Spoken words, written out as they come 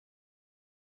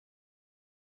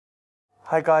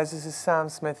Hi guys, this is Sam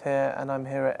Smith here and I'm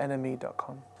here at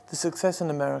NME.com. The success in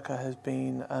America has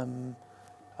been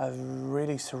a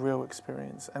really surreal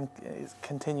experience, and it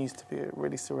continues to be a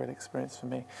really surreal experience for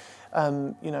me.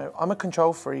 You know, I'm a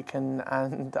control freak and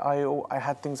I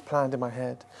had things planned in my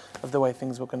head of the way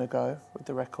things were going to go with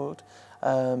the record.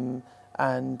 And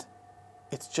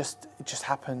it just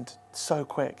happened so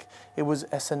quick. It was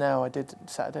SNL, I did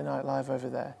Saturday Night Live over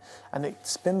there, and it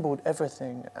spinballed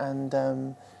everything.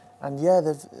 And yeah,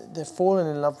 they've fallen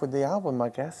in love with the album, I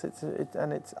guess.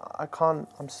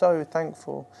 I'm so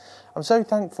thankful. I'm so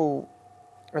thankful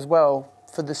as well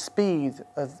for the speed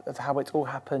of how it's all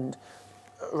happened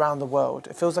around the world.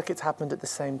 It feels like it's happened at the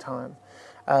same time.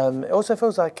 It also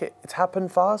feels like it's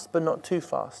happened fast, but not too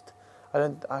fast.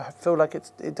 I feel like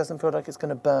it doesn't feel like it's going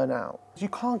to burn out. You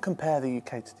can't compare the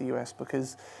UK to the US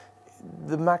because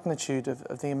the magnitude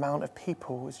of the amount of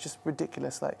people is just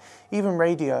ridiculous. Like even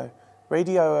radio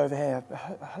over here,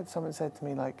 I heard someone said to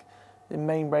me, like, in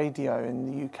main radio in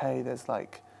the UK, there's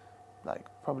like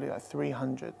probably like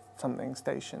 300 something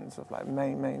stations of like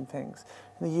main things.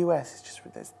 In the US, it's just,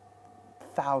 there's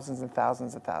thousands and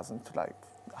thousands and thousands, to like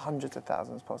hundreds of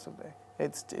thousands possibly.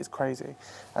 It's crazy.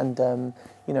 And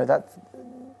you know, that's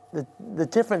the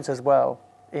difference as well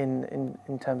in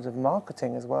terms of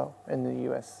marketing as well in the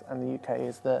US and the UK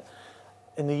is that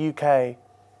in the UK,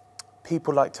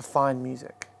 people like to find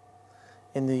music.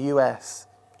 In the US,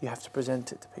 you have to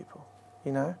present it to people,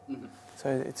 you know? Mm-hmm. So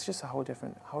it's just a whole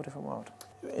different world.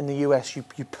 In the US, you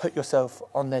put yourself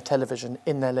on their television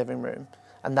in their living room,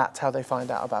 and that's how they find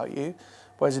out about you.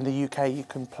 Whereas in the UK, you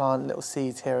can plant little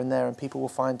seeds here and there, and people will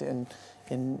find it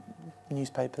in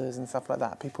newspapers and stuff like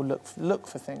that. People look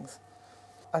for things.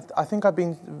 I think I've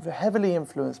been heavily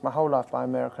influenced my whole life by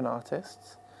American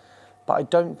artists, but I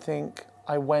don't think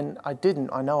I didn't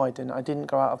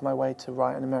go out of my way to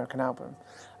write an American album.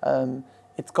 I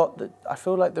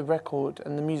feel like the record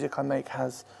and the music I make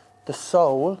has the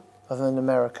soul of an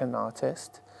American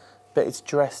artist, but it's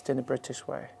dressed in a British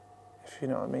way, if you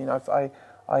know what I mean.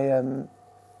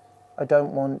 I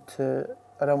don't want to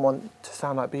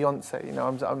sound like Beyonce, you know.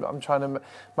 I'm trying to.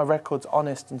 My record's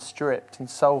honest and stripped and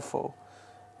soulful,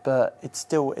 but it's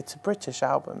a British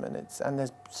album, and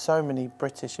there's so many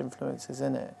British influences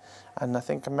in it, and I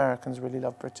think Americans really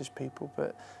love British people,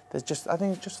 but I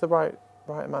think it's just the right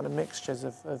amount of mixtures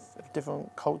of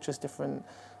different cultures, different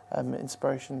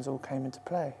inspirations all came into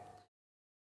play.